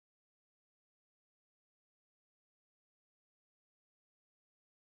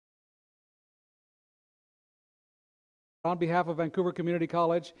On behalf of Vancouver Community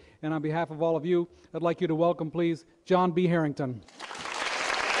College and on behalf of all of you, I'd like you to welcome, please, John B. Herrington.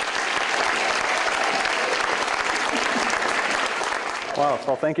 Wow,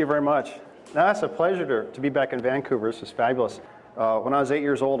 well, thank you very much. Now, it's a pleasure to be back in Vancouver. This is fabulous. When I was 8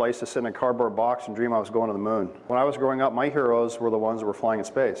 years old, I used to sit in a cardboard box and dream I was going to the moon. When I was growing up, my heroes were the ones that were flying in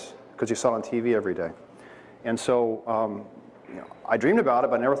space, because you saw it on TV every day. And so I dreamed about it,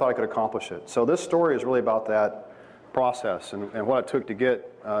 but I never thought I could accomplish it. So this story is really about that process and what it took to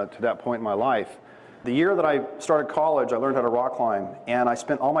get to that point in my life. The year that I started college, I learned how to rock climb, and I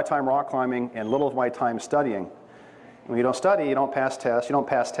spent all my time rock climbing and little of my time studying. When you don't study, you don't pass tests. You don't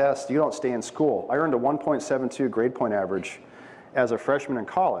pass tests, you don't stay in school. I earned a 1.72 grade point average as a freshman in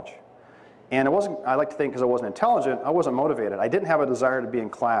college. And it wasn't, I like to think because I wasn't intelligent, I wasn't motivated. I didn't have a desire to be in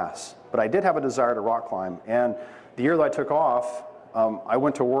class, but I did have a desire to rock climb. And the year that I took off, I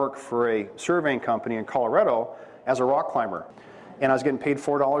went to work for a surveying company in Colorado as a rock climber. And I was getting paid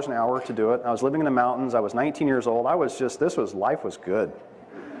 $4 an hour to do it. I was living in the mountains. I was 19 years old. I was just, life was good.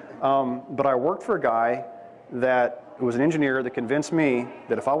 But I worked for a guy that was an engineer that convinced me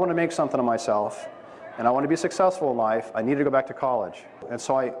that if I wanted to make something of myself and I wanted to be successful in life, I needed to go back to college. And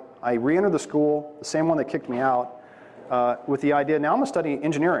so I re-entered the school, the same one that kicked me out, with the idea, now I'm going to study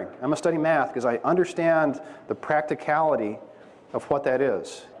engineering. I'm going to study math because I understand the practicality of what that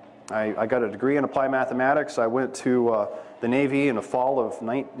is. I got a degree in applied mathematics. I went to the Navy in the fall of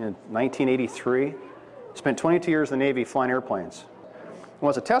 1983. Spent 22 years in the Navy flying airplanes. When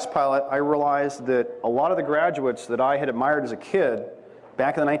I was a test pilot, I realized that a lot of the graduates that I had admired as a kid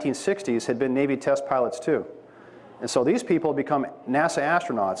back in the 1960s had been Navy test pilots too. And so these people had become NASA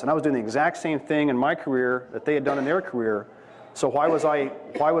astronauts, and I was doing the exact same thing in my career that they had done in their career. So why was I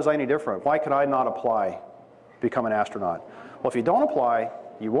any different? Why could I not apply to become an astronaut? Well, if you don't apply,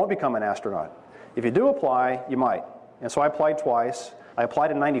 you won't become an astronaut. If you do apply, you might. And so I applied twice. I applied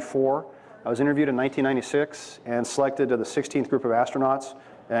in '94. I was interviewed in 1996 and selected to the 16th group of astronauts.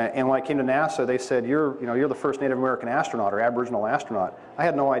 And when I came to NASA, they said, you're the first Native American astronaut or Aboriginal astronaut. I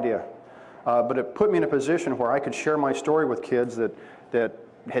had no idea. But it put me in a position where I could share my story with kids that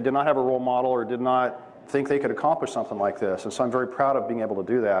did not have a role model or did not think they could accomplish something like this. And so I'm very proud of being able to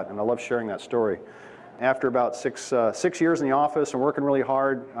do that, and I love sharing that story. After about six years in the office and working really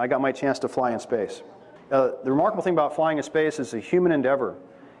hard, I got my chance to fly in space. The remarkable thing about flying in space is a human endeavor.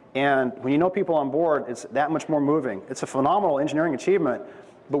 And when you know people on board, it's that much more moving. It's a phenomenal engineering achievement,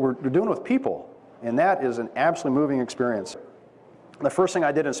 but we're doing it with people. And that is an absolutely moving experience. The first thing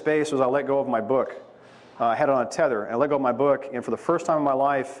I did in space was I let go of my book. I had it on a tether, and I let go of my book, and for the first time in my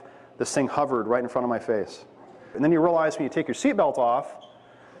life, this thing hovered right in front of my face. And then you realize when you take your seatbelt off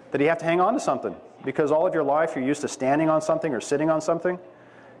that you have to hang on to something, because all of your life you're used to standing on something or sitting on something,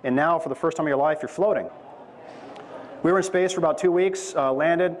 and now for the first time in your life you're floating. We were in space for about 2 weeks,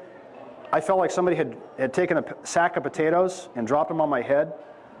 landed. I felt like somebody had taken a sack of potatoes and dropped them on my head.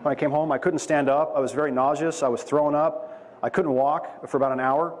 When I came home, I couldn't stand up. I was very nauseous. I was throwing up. I couldn't walk for about an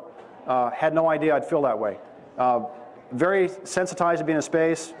hour. Had no idea I'd feel that way. Very sensitized to being in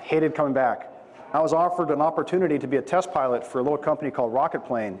space, hated coming back. I was offered an opportunity to be a test pilot for a little company called Rocket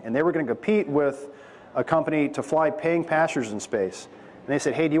Plane, and they were going to compete with a company to fly paying passengers in space. And they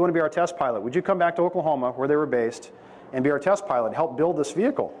said, hey, do you want to be our test pilot? Would you come back to Oklahoma, where they were based, and be our test pilot and help build this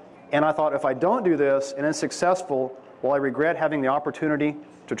vehicle? And I thought, if I don't do this and it's successful, will I regret having the opportunity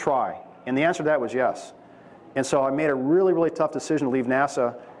to try? And the answer to that was yes. And so I made a really, really tough decision to leave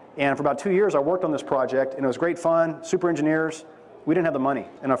NASA. And for about 2 years, I worked on this project, and it was great fun, super engineers. We didn't have the money,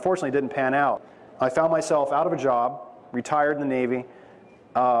 and unfortunately it didn't pan out. I found myself out of a job, retired in the Navy,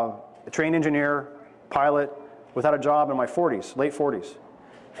 a trained engineer, pilot, without a job in my 40s, late 40s.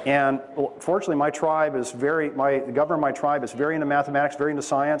 And fortunately, the governor of my tribe is very into mathematics, very into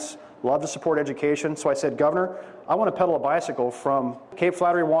science, love to support education. So I said, Governor, I want to pedal a bicycle from Cape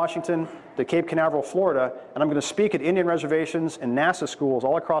Flattery, Washington to Cape Canaveral, Florida, and I'm going to speak at Indian reservations and NASA schools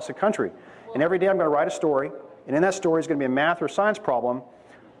all across the country. And every day I'm going to write a story, and in that story is going to be a math or science problem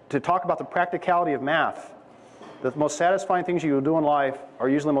to talk about the practicality of math. The most satisfying things you do in life are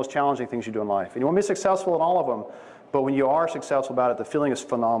usually the most challenging things you do in life. And you want to be successful in all of them, but when you are successful about it, the feeling is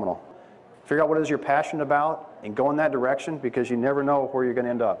phenomenal. Figure out what it is you're passionate about and go in that direction, because you never know where you're going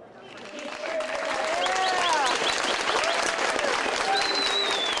to end up.